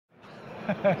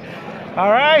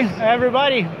All right,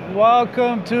 everybody,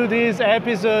 welcome to this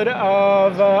episode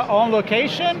of On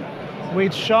Location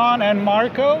with Sean and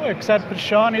Marco, except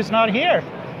Sean is not here.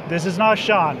 This is not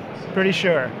Sean, pretty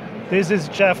sure. This is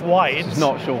Geoff White. It's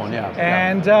not Sean, yeah.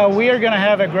 And we are going to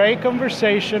have a great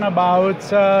conversation about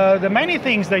the many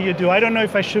things that you do. I don't know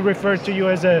if I should refer to you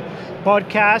as a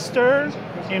podcaster,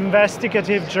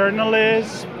 investigative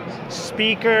journalist,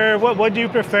 speaker. What do you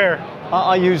prefer?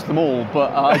 I use them all,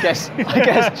 but I guess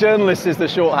journalist is the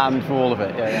shorthand for all of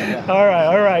it. Yeah. All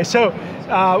right. So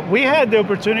we had the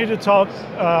opportunity to talk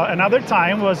another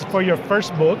time, was for your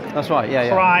first book. That's right,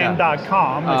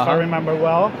 Crime.com, if I remember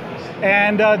well.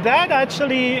 And that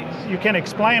actually, you can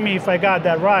explain me if I got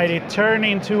that right, it turned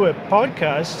into a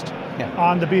podcast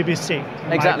on the BBC.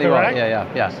 Exactly right,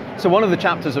 yeah. So one of the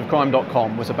chapters of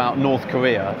Crime.com was about North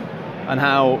Korea, and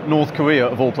how North Korea,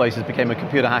 of all places, became a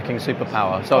computer hacking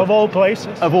superpower. So, of all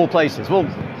places? Of all places. Well,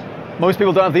 most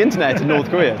people don't have the internet in North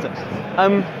Korea.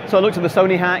 So I looked at the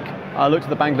Sony hack, I looked at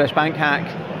the Bangladesh bank hack,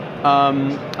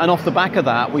 and off the back of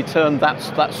that, we turned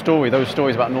that story, those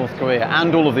stories about North Korea,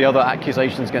 and all of the other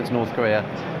accusations against North Korea,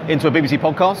 into a BBC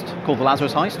podcast called The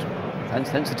Lazarus Heist, hence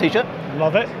the t-shirt.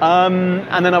 Love it.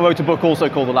 And then I wrote a book also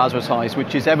called The Lazarus Heist,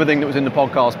 which is everything that was in the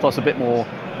podcast plus a bit more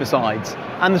besides.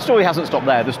 And the story hasn't stopped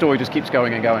there. The story just keeps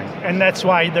going and going. And that's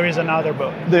why there is another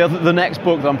book. The next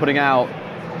book that I'm putting out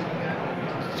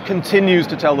continues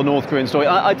to tell the North Korean story.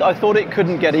 I thought it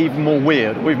couldn't get even more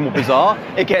weird or even more bizarre.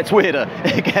 It gets weirder.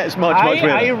 It gets much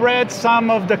weirder. I read some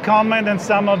of the comment and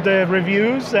some of the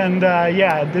reviews, and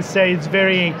they say it's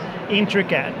very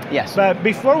intricate. Yes. But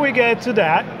before we get to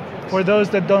that, for those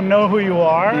that don't know who you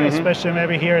are, especially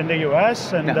maybe here in the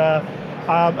US, and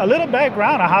a little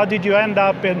background, how did you end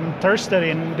up interested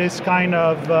in this kind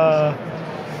of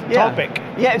topic?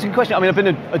 Yeah, it's a good question. I mean, I've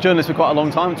been a journalist for quite a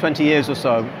long time, 20 years or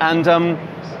so, and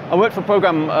I worked for a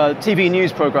TV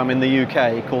news program in the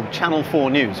UK called Channel 4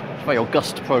 News, a very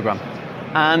august program,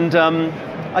 and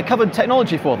I covered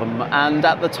technology for them, and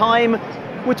at the time,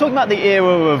 we're talking about the era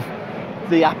of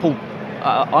the Apple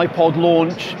iPod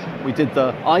launch, we did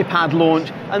the iPad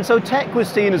launch, and so tech was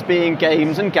seen as being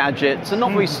games and gadgets and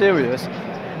not very serious.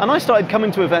 And I started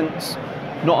coming to events,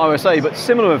 not RSA, but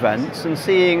similar events, and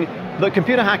seeing that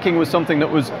computer hacking was something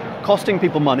that was costing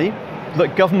people money,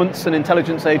 that governments and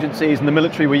intelligence agencies and the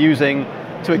military were using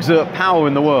to exert power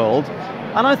in the world.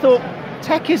 And I thought,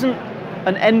 tech isn't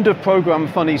an end of program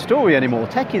funny story anymore.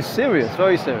 Tech is serious,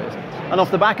 very serious. And off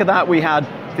the back of that, we had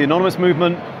the anonymous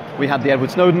movement, we had the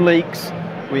Edward Snowden leaks,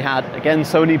 we had, again,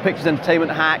 Sony Pictures Entertainment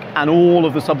hack, and all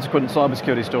of the subsequent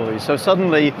cybersecurity stories. So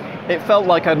suddenly, it felt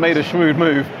like I'd made a shrewd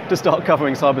move to start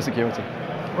covering cybersecurity.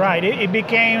 Right, it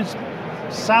became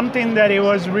something that it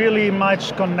was really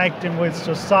much connecting with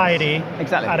society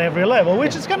at every level,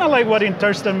 which is kind of like what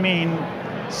interested me in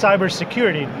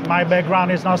cybersecurity. My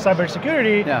background is not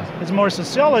cybersecurity, it's more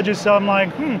sociology, so I'm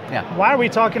like, why are we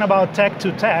talking about tech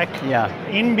to tech,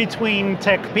 in between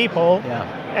tech people,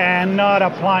 and not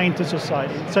applying to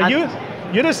society? So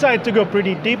you decided to go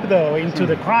pretty deep, though, into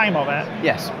the crime of it.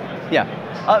 Yes,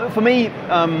 for me,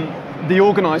 the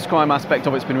organized crime aspect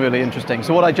of it's been really interesting.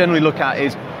 So what I generally look at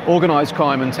is organized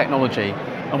crime and technology,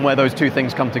 and where those two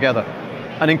things come together.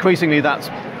 And increasingly, that's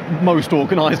most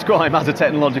organized crime has a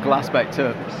technological aspect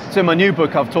to it. So in my new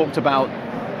book, I've talked about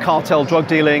cartel drug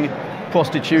dealing,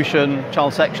 prostitution,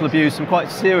 child sexual abuse, some quite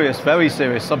serious, very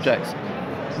serious subjects.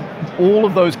 All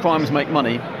of those crimes make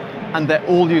money, and they're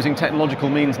all using technological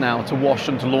means now to wash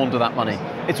and to launder that money.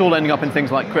 It's all ending up in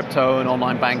things like crypto and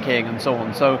online banking and so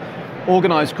on. So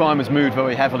organized crime has moved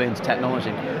very heavily into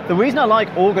technology. The reason I like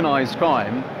organized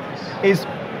crime is,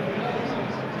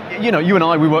 you and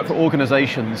I, we work for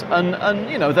organizations, and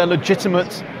they're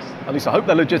legitimate, at least I hope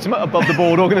they're legitimate, above the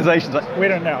board organizations. We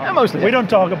don't know. Yeah, mostly. We don't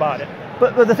talk about it.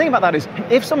 But the thing about that is,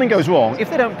 if something goes wrong, if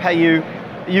they don't pay you,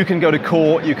 you can go to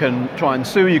court, you can try and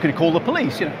sue, you can call the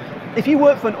police. If you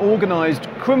work for an organized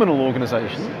criminal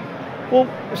organization, well,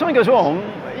 if something goes wrong,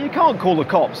 you can't call the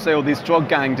cops, say, oh, this drug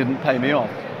gang didn't pay me off.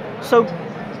 So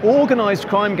organized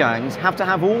crime gangs have to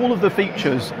have all of the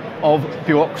features of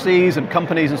bureaucracies and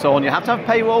companies and so on. You have to have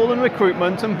payroll and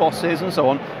recruitment and bosses and so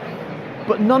on,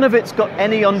 but none of it's got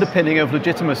any underpinning of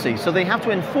legitimacy. So they have to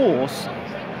enforce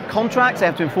contracts, they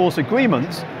have to enforce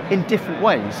agreements in different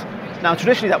ways. Now,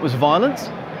 traditionally that was violence.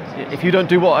 If you don't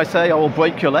do what I say, I will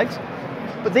break your legs.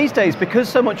 But these days, because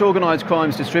so much organized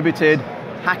crime is distributed,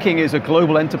 hacking is a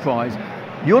global enterprise,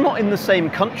 you're not in the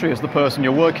same country as the person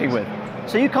you're working with.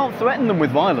 So you can't threaten them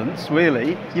with violence,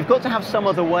 really. You've got to have some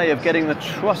other way of getting the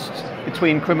trust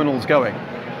between criminals going.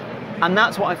 And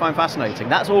that's what I find fascinating.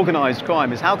 That's organized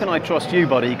crime, is how can I trust you,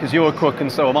 buddy, because you're a crook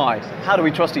and so am I. How do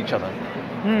we trust each other?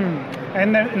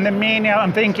 And in the meaning,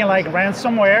 I'm thinking like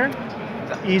ransomware,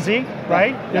 easy,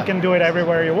 right? Yeah. You can do it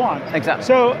everywhere you want. Exactly.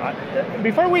 So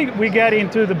before we get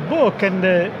into the book and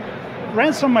the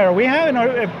ransomware, we had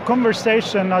a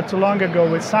conversation not too long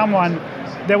ago with someone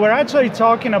that were actually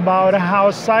talking about how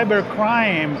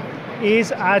cybercrime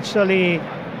is actually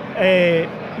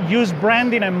use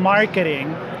branding and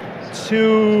marketing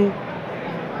to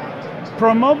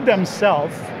promote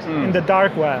themselves in the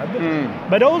dark web,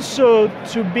 but also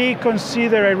to be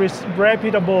considered a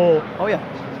reputable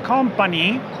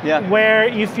company where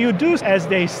if you do as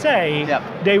they say,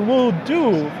 they will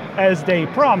do as they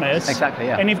promise. Exactly,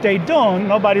 yeah. And if they don't,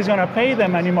 nobody's going to pay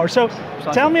them anymore. So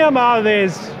tell me about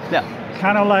this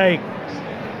kind of like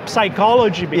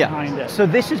psychology behind it. So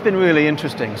this has been really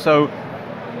interesting. So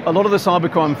a lot of the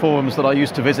cybercrime forums that I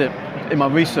used to visit in my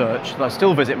research, that I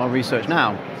still visit in my research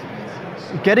now,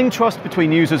 getting trust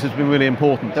between users has been really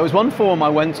important. There was one forum I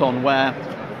went on where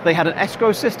they had an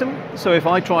escrow system. So if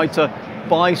I tried to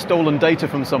buy stolen data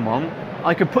from someone,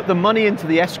 I could put the money into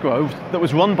the escrow that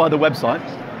was run by the website.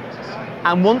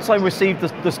 And once I received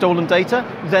the stolen data,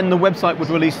 then the website would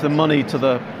release the money to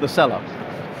the seller.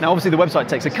 Now, obviously, the website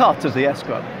takes a cut as the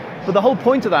escrow. But the whole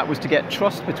point of that was to get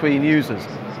trust between users.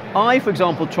 I, for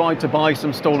example, tried to buy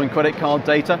some stolen credit card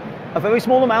data, a very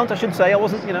small amount, I should say. I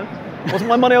wasn't, it wasn't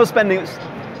my money I was spending, it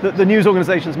was the news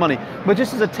organization's money. But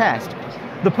just as a test,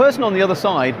 the person on the other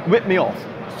side ripped me off,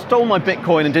 stole my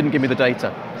Bitcoin and didn't give me the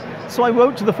data. So I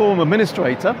wrote to the forum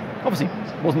administrator, obviously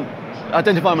wasn't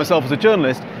identifying myself as a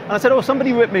journalist, and I said, oh,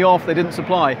 somebody ripped me off, they didn't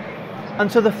supply.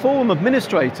 And so the forum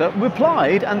administrator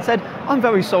replied and said, I'm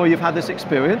very sorry you've had this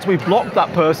experience, we've blocked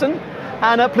that person,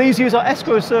 and please use our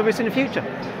escrow service in the future.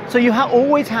 So you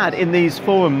always had in these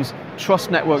forums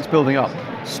trust networks building up.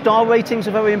 Star ratings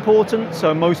are very important,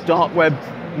 so most dark web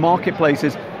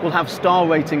marketplaces will have star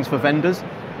ratings for vendors.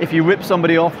 If you rip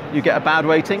somebody off, you get a bad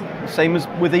rating, same as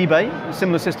with eBay, a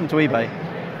similar system to eBay.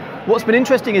 What's been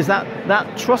interesting is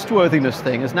that trustworthiness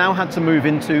thing has now had to move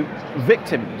into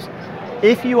victims.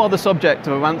 If you are the subject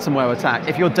of a ransomware attack,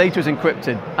 if your data is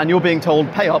encrypted and you're being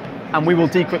told pay up and we will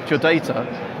decrypt your data,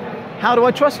 how do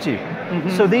I trust you?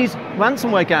 So these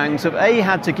ransomware gangs have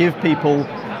had to give people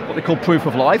what they call proof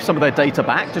of life, some of their data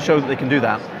back to show that they can do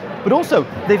that. But also,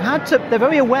 they're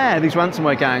very aware, these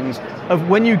ransomware gangs, of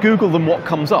when you Google them what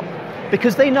comes up.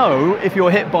 Because they know if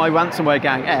you're hit by ransomware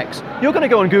gang X, you're going to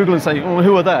go on Google and say, oh,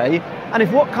 who are they? And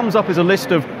if what comes up is a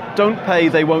list of don't pay,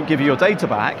 they won't give you your data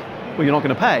back, well, you're not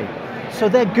going to pay. So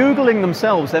they're Googling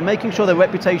themselves, they're making sure their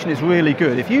reputation is really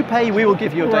good. If you pay, we will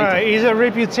give you your data. Right, it's a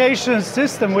reputation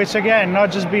system, which again,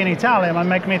 not just being Italian, it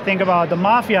make me think about the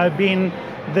mafia being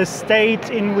the state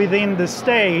within the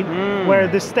state, where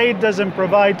the state doesn't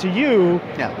provide to you,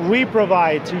 we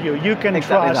provide to you. You can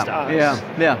trust us.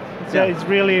 So it's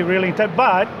really, really intense.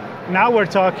 But now we're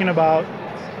talking about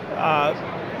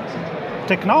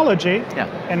technology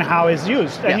and how it's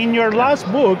used. And in your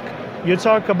last book, you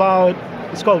talk about,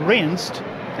 it's called Rinsed,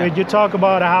 where you talk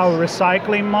about how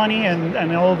recycling money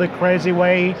and all the crazy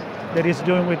way that it's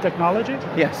doing with technology.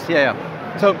 Yes,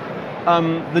 So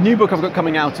the new book I've got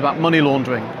coming out is about money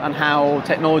laundering and how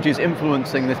technology is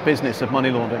influencing this business of money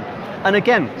laundering. And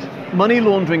again, money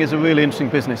laundering is a really interesting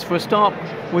business. For a start,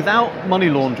 without money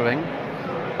laundering,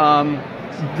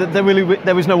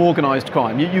 there is no organized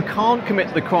crime. You can't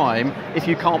commit the crime if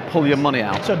you can't pull your money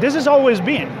out. So this has always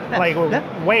been,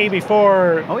 way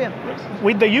before,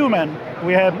 with the human,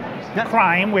 we had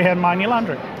crime, we had money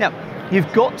laundering.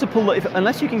 You've got to pull it,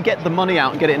 unless you can get the money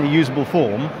out and get it in a usable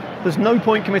form, there's no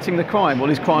point committing the crime. Well,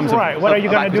 these crimes right. What are you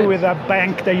going to do with that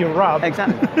bank that you robbed?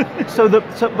 Exactly.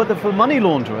 But for money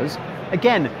launderers,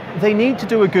 again, they need to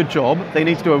do a good job. They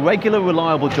need to do a regular,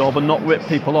 reliable job and not rip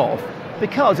people off.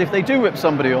 Because if they do rip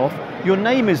somebody off, your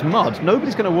name is mud.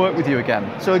 Nobody's going to work with you again.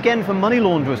 So again, for money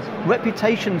launderers,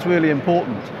 reputation's really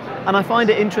important. And I find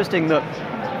it interesting that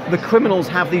the criminals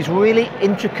have these really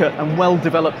intricate and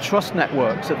well-developed trust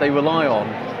networks that they rely on.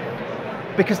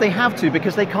 Because they have to,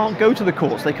 because they can't go to the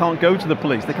courts, they can't go to the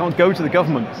police, they can't go to the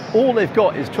government. All they've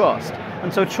got is trust.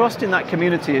 And so trust in that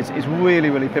community is really,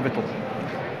 really pivotal.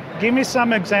 Give me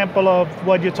some example of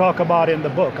what you talk about in the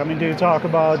book. I mean, do you talk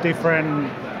about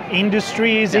different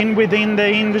industries within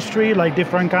the industry, like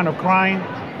different kind of crime?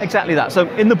 Exactly that. So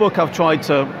in the book I've tried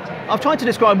to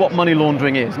describe what money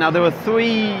laundering is. Now there are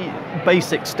 3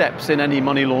 basic steps in any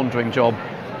money laundering job.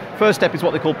 First step is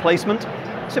what they call placement.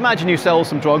 So imagine you sell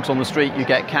some drugs on the street, you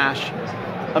get cash,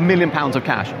 £1 million of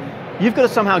cash. You've got to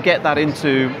somehow get that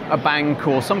into a bank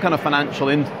or some kind of financial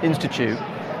institute.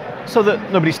 so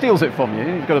that nobody steals it from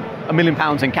you. You've got £1 million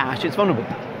in cash, it's vulnerable.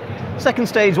 Second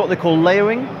stage is what they call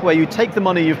layering, where you take the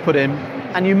money you've put in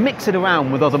and you mix it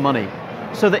around with other money,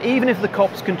 so that even if the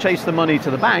cops can chase the money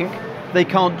to the bank, they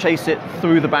can't chase it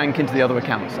through the bank into the other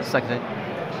accounts. That's the second stage.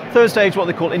 Third stage is what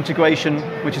they call integration,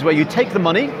 which is where you take the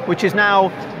money, which is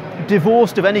now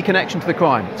divorced of any connection to the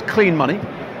crime. It's clean money.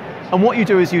 And what you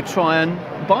do is you try and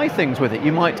buy things with it.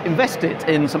 You might invest it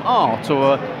in some art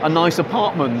or a nice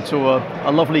apartment or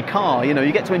a lovely car. You know,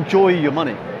 you get to enjoy your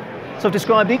money. So I've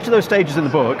described each of those stages in the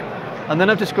book, and then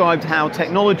I've described how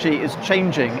technology is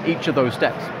changing each of those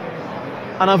steps.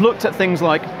 And I've looked at things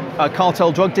like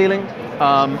cartel drug dealing.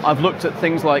 I've looked at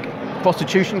things like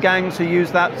prostitution gangs who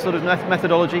use that sort of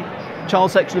methodology,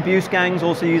 child sexual abuse gangs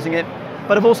also using it.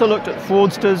 But I've also looked at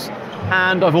fraudsters,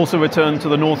 and I've also returned to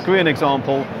the North Korean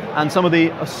example and some of the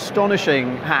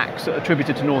astonishing hacks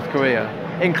attributed to North Korea,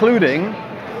 including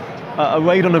a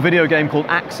raid on a video game called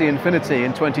Axie Infinity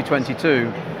in 2022,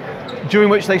 during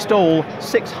which they stole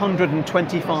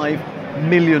 $625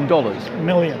 million.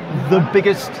 The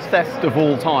biggest theft of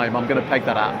all time, I'm going to peg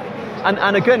that at.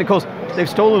 And again, of course, they've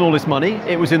stolen all this money.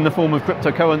 It was in the form of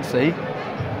cryptocurrency.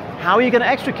 How are you going to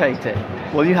extricate it?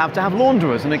 Well, you have to have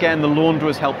launderers, and again, the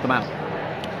launderers help them out.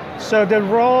 So the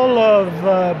role of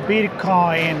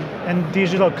Bitcoin and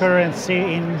digital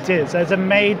currency in this, has it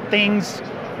made things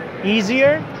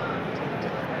easier?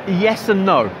 Yes and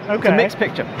no. Okay. It's a mixed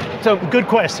picture. So good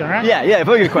question, right? Yeah,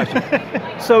 very good question.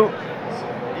 So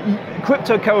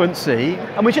cryptocurrency,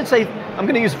 and we should say, I'm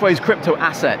going to use the phrase crypto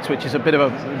assets, which is a bit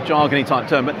of a jargony type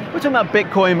term, but we're talking about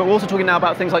Bitcoin, but we're also talking now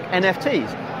about things like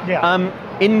NFTs. Yeah.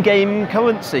 In-game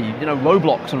currency, you know,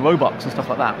 Roblox and Robux and stuff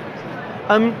like that.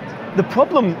 The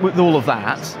problem with all of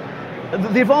that,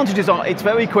 the advantages are it's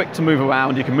very quick to move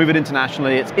around, you can move it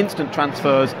internationally, it's instant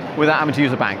transfers without having to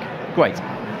use a bank. Great.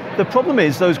 The problem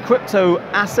is those crypto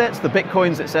assets, the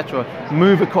Bitcoins, etc.,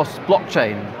 move across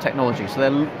blockchain technology,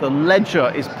 so the ledger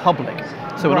is public.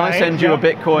 So when I send you a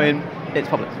Bitcoin, it's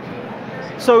public.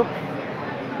 So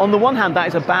on the one hand, that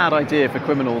is a bad idea for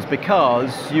criminals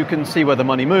because you can see where the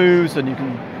money moves and you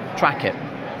can track it.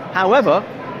 However,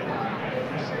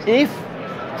 if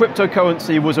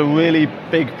cryptocurrency was a really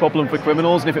big problem for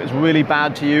criminals, and if it was really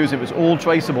bad to use, it was all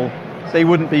traceable, they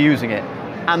wouldn't be using it.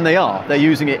 And they are. They're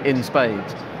using it in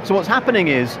spades. So what's happening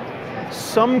is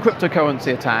some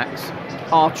cryptocurrency attacks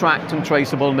are tracked and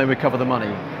traceable and they recover the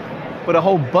money. But a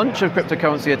whole bunch of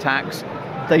cryptocurrency attacks,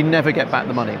 they never get back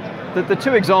the money. The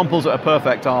two examples that are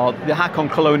perfect are the hack on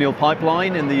Colonial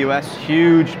Pipeline in the US,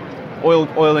 huge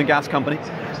oil and gas company.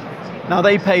 Now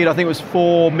they paid, I think it was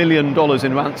 $4 million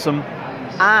in ransom,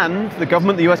 and the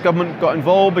government, the US government, got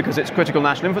involved because it's critical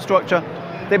national infrastructure.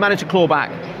 They managed to claw back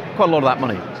quite a lot of that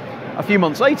money. A few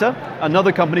months later,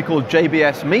 another company called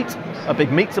JBS Meat, a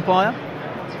big meat supplier,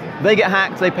 they get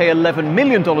hacked, they pay $11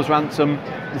 million ransom,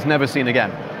 it's never seen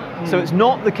again. So it's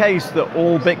not the case that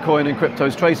all Bitcoin and crypto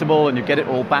is traceable and you get it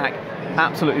all back.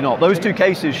 Absolutely not. Those two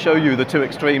cases show you the two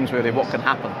extremes really of what can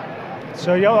happen.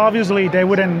 So obviously they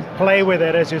wouldn't play with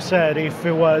it, as you said, if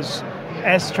it was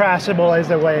as traceable as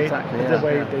the way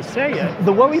they say it.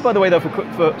 The worry, by the way, though, for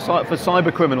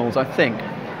cyber criminals, I think,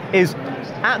 is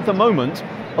at the moment,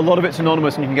 a lot of it's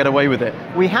anonymous and you can get away with it.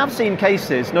 We have seen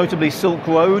cases, notably Silk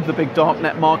Road, the big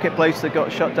darknet marketplace that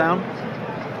got shut down.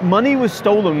 Money was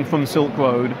stolen from Silk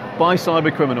Road by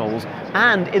cyber criminals,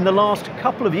 and in the last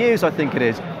couple of years, I think it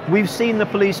is, we've seen the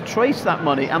police trace that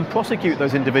money and prosecute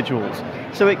those individuals.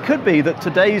 So it could be that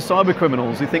today's cyber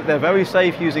criminals who think they're very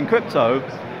safe using crypto,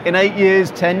 in 8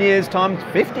 years, 10 years time,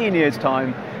 15 years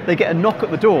time, they get a knock at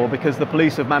the door because the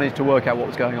police have managed to work out what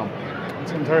was going on.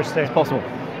 It's interesting. It's possible.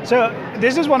 So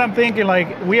this is what I'm thinking,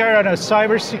 like we are at a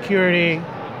cybersecurity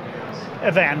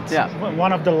event,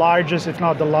 one of the largest, if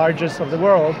not the largest of the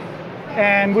world.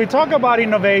 And we talk about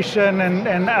innovation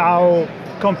and how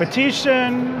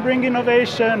competition brings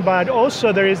innovation, but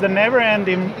also there is the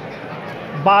never-ending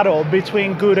battle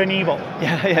between good and evil.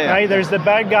 Right? There's the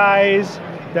bad guys,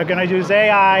 they're going to use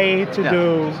AI to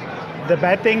do the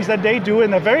bad things that they do,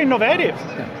 and they're very innovative.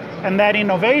 And that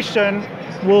innovation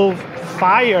will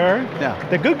fire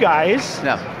the good guys,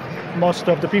 most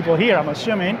of the people here, I'm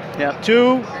assuming,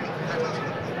 to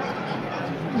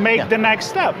make the next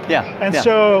step.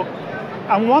 So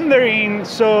I'm wondering,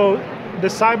 so the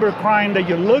cybercrime that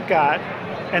you look at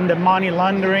and the money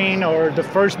laundering, or the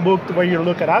first book where you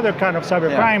look at other kind of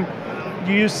cybercrime,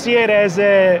 do you see it as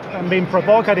a, I'm being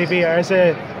provocative here, as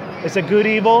a good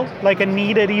evil, like a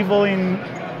needed evil in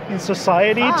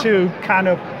society to kind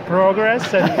of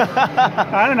progress. And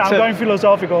I don't know, I'm going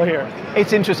philosophical here.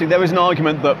 It's interesting. There is an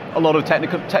argument that a lot of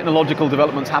technological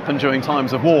developments happen during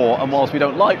times of war, and whilst we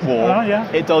don't like war,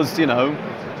 it does, you know,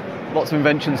 lots of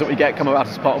inventions that we get come about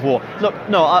as part of war. Look,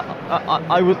 no,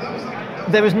 I would.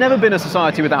 There has never been a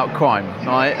society without crime,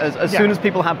 right? As soon as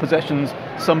people have possessions,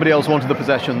 somebody else wanted the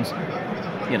possessions.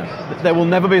 You know, there will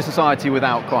never be a society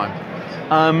without crime.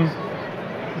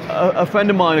 A friend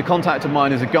of mine, a contact of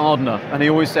mine, is a gardener, and he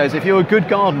always says, if you're a good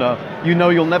gardener, you know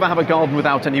you'll never have a garden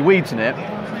without any weeds in it.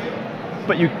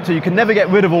 So you can never get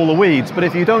rid of all the weeds, but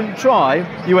if you don't try,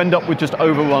 you end up with just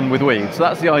overrun with weeds. So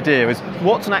that's the idea, is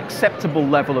what's an acceptable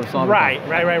level of cybercrime?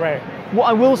 Right. What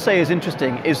I will say is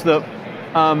interesting is that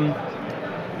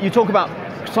you talk about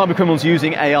cybercriminals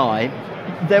using AI.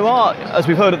 There are, as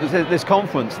we've heard at this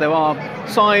conference, there are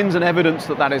signs and evidence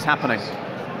that that is happening.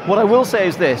 What I will say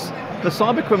is this: the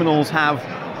cybercriminals have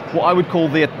what I would call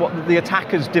the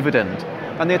attacker's dividend.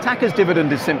 And the attacker's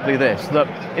dividend is simply this, that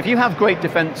if you have great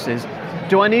defenses,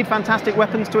 do I need fantastic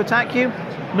weapons to attack you?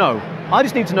 No. I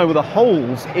just need to know where the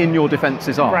holes in your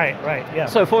defenses are. Right, yeah.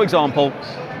 So for example,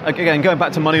 again, going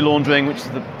back to money laundering, which is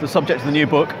the subject of the new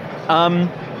book,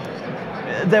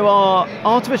 there are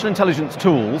artificial intelligence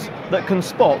tools that can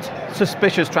spot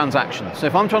suspicious transactions. So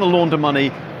if I'm trying to launder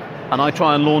money and I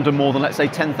try and launder more than, let's say,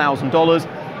 $10,000,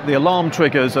 the alarm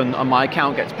triggers and my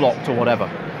account gets blocked or whatever.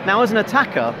 Now, as an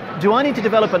attacker, do I need to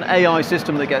develop an AI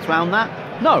system that gets around that?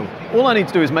 No. All I need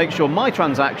to do is make sure my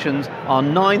transactions are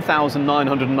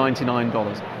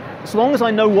 $9,999. As long as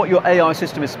I know what your AI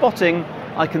system is spotting,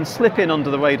 I can slip in under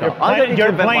the radar.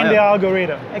 You're playing the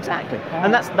algorithm. Exactly.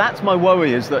 And that's my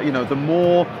worry, is that, you know, the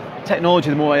more technology,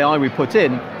 the more AI we put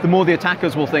in, the more the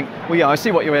attackers will think, well, yeah, I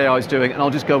see what your AI is doing, and I'll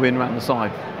just go in around the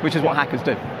side, which is what hackers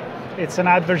do. It's an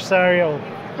adversarial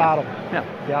battle. Yeah.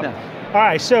 All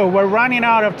right, so we're running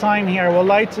out of time here. We'd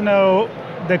like to know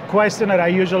the question that I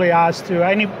usually ask to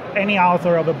any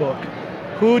author of a book.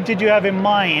 Who did you have in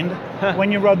mind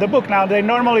when you wrote the book? Now, they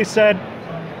normally said,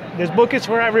 this book is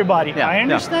for everybody. I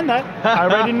understand that. I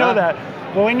already know that.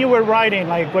 But when you were writing,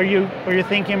 like, were you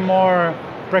thinking more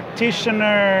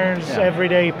practitioners,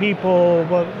 everyday people?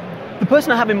 Well, the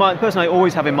person I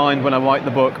always have in mind when I write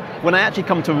the book, when I actually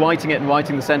come to writing it and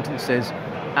writing the sentences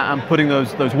and putting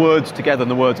those words together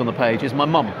and the words on the page, is my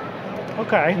mum.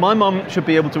 Okay. My mum should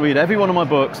be able to read every one of my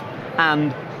books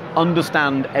and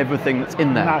understand everything that's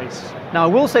in there. Nice. Now, I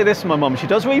will say this to my mum: she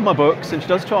does read my books and she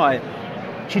does try.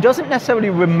 She doesn't necessarily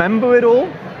remember it all,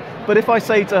 but if I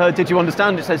say to her, did you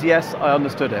understand it? She says, yes, I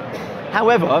understood it.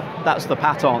 However, that's the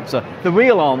pat answer. The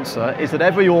real answer is that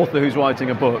every author who's writing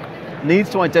a book needs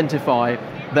to identify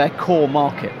their core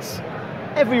markets.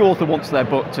 Every author wants their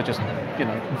book to just, you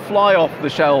know, fly off the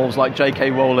shelves like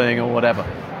J.K. Rowling or whatever.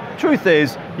 Truth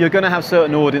is, you're going to have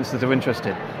certain audiences that are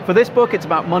interested. For this book, it's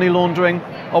about money laundering.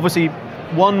 Obviously,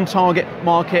 one target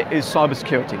market is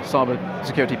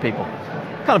cybersecurity people.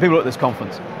 Kind of people at this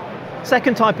conference.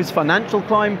 Second type is financial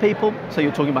crime people. So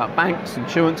you're talking about banks,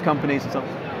 insurance companies and so on.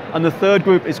 And the third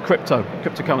group is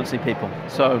cryptocurrency people.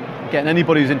 So again,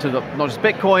 anybody who's into not just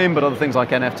Bitcoin, but other things like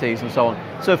NFTs and so on.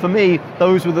 So for me,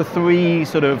 those were the three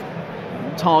sort of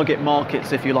target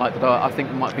markets, if you like, that I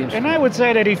think might be interesting. And I would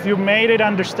say that if you made it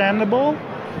understandable,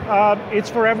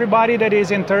 it's for everybody that is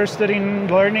interested in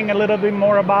learning a little bit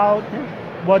more about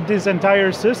what this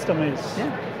entire system is.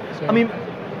 Yeah. So. I mean,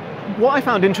 what I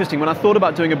found interesting when I thought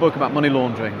about doing a book about money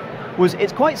laundering was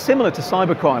it's quite similar to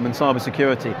cybercrime and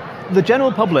cybersecurity. The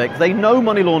general public, they know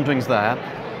money laundering's there,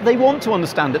 they want to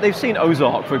understand it. They've seen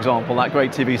Ozark, for example, that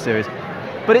great TV series,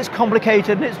 but it's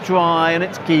complicated and it's dry and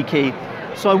it's geeky.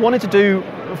 So I wanted to do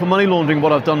for money laundering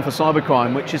what I've done for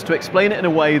cybercrime, which is to explain it in a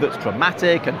way that's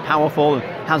dramatic and powerful and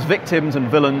has victims and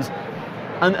villains,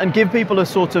 and give people a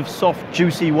sort of soft,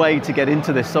 juicy way to get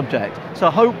into this subject. So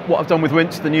I hope what I've done with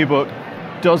Winch, the new book,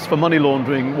 does for money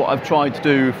laundering what I've tried to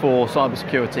do for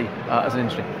cybersecurity as an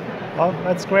industry. Well,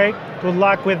 that's great. Good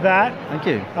luck with that. Thank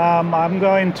you. I'm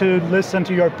going to listen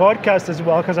to your podcast as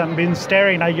well, because I've been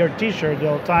staring at your t-shirt the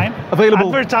whole time. Available.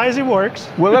 Advertising works.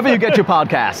 Wherever you get your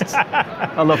podcasts.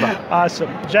 I love that. Awesome.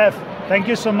 Geoff, thank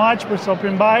you so much for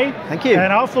stopping by. Thank you.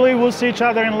 And hopefully we'll see each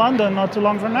other in London not too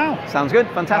long from now. Sounds good.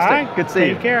 Fantastic. All right. Good to see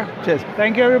you. Take care. Cheers.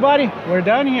 Thank you, everybody. We're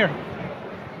done here.